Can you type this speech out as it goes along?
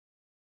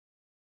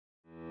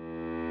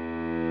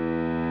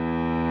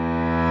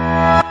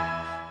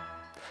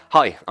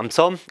Hi, I'm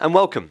Tom and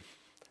welcome.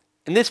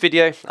 In this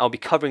video I'll be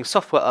covering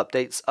software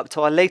updates up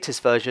to our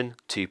latest version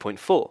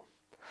 2.4.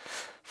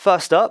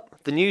 First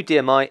up, the new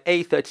DMI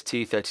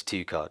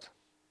A3232 card.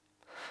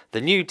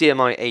 The new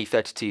DMI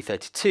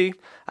A3232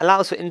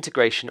 allows for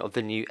integration of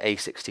the new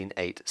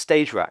A16-8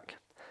 stage rack,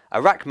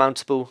 a rack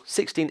mountable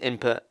 16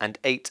 input and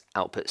 8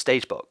 output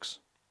stage box.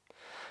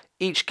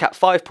 Each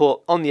Cat5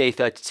 port on the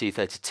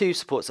A3232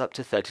 supports up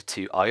to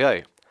 32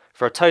 I/O,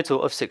 for a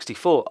total of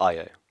 64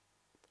 I/O.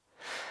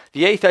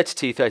 The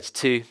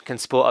A3232 can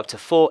support up to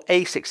 4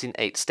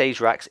 A16-8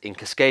 stage racks in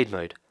cascade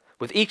mode,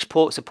 with each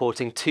port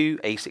supporting 2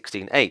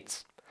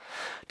 A16-8s.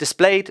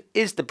 Displayed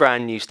is the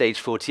brand new Stage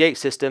 48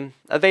 system,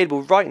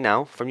 available right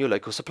now from your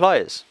local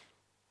suppliers.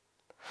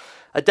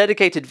 A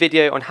dedicated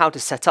video on how to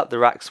set up the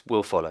racks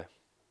will follow.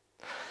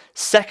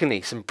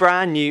 Secondly, some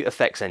brand new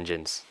effects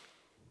engines.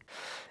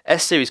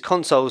 S-Series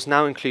consoles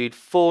now include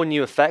 4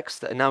 new effects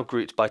that are now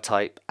grouped by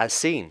type as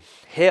seen.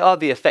 Here are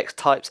the effects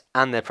types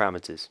and their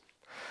parameters.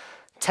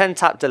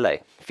 10-tap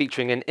delay,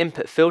 featuring an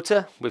input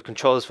filter with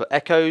controls for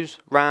echoes,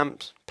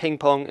 ramps, ping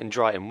pong and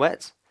dry and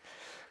wet.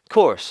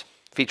 Chorus,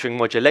 featuring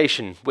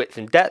modulation, width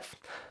and depth,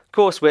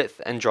 chorus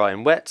width and dry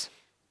and wet.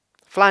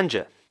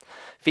 Flanger,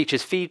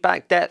 features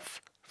feedback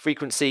depth,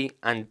 frequency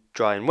and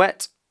dry and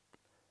wet.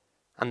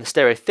 And the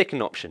stereo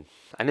thicken option,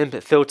 an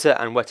input filter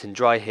and wet and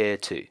dry here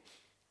too.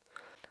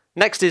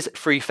 Next is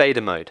free fader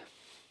mode.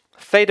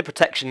 Fader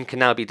protection can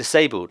now be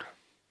disabled.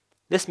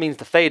 This means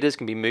the faders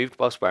can be moved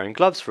whilst wearing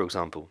gloves, for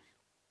example.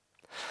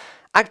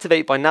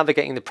 Activate by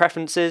navigating the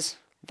preferences,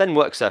 then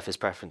work surface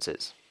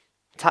preferences.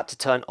 Tap to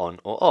turn on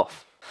or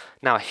off.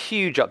 Now a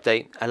huge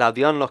update allowed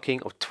the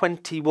unlocking of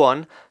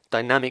 21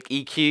 dynamic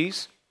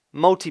EQs,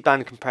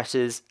 multi-band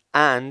compressors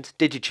and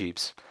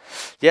digitubes.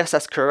 Yes,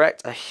 that's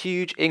correct, a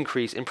huge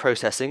increase in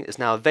processing is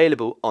now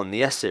available on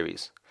the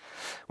S-Series.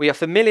 We are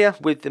familiar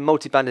with the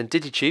multi-band and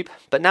digitube,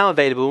 but now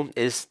available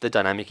is the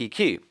dynamic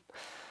EQ.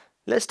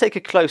 Let's take a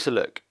closer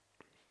look.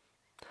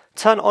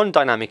 Turn on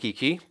dynamic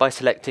EQ by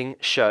selecting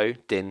Show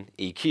DIN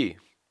EQ.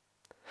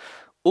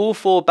 All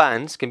 4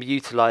 bands can be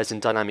utilised in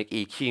dynamic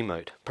EQ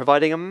mode,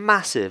 providing a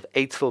massive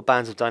 84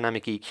 bands of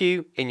dynamic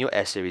EQ in your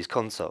S-Series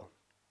console.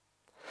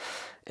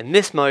 In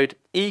this mode,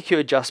 EQ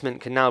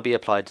adjustment can now be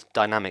applied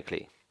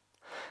dynamically.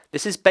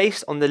 This is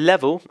based on the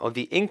level of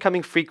the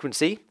incoming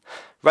frequency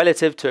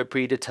relative to a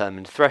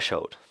predetermined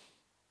threshold.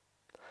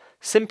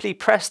 Simply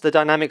press the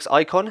dynamics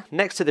icon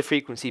next to the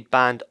frequency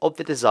band of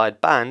the desired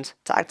band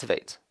to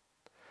activate.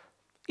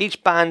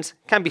 Each band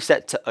can be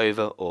set to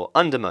over or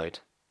under mode.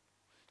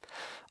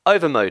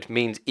 Over mode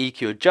means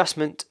EQ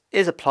adjustment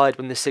is applied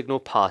when the signal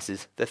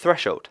passes the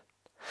threshold,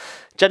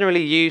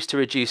 generally used to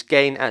reduce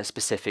gain at a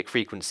specific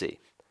frequency.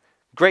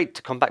 Great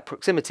to combat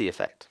proximity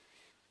effect.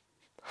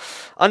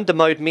 Under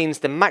mode means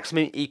the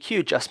maximum EQ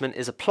adjustment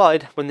is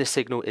applied when the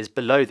signal is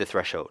below the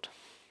threshold.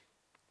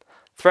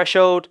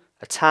 Threshold,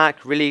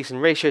 attack, release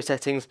and ratio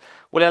settings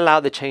will allow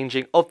the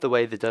changing of the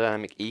way the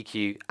dynamic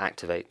EQ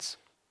activates.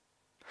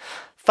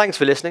 Thanks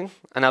for listening,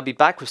 and I'll be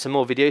back with some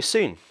more videos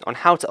soon on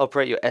how to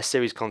operate your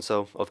S-Series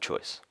console of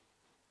choice.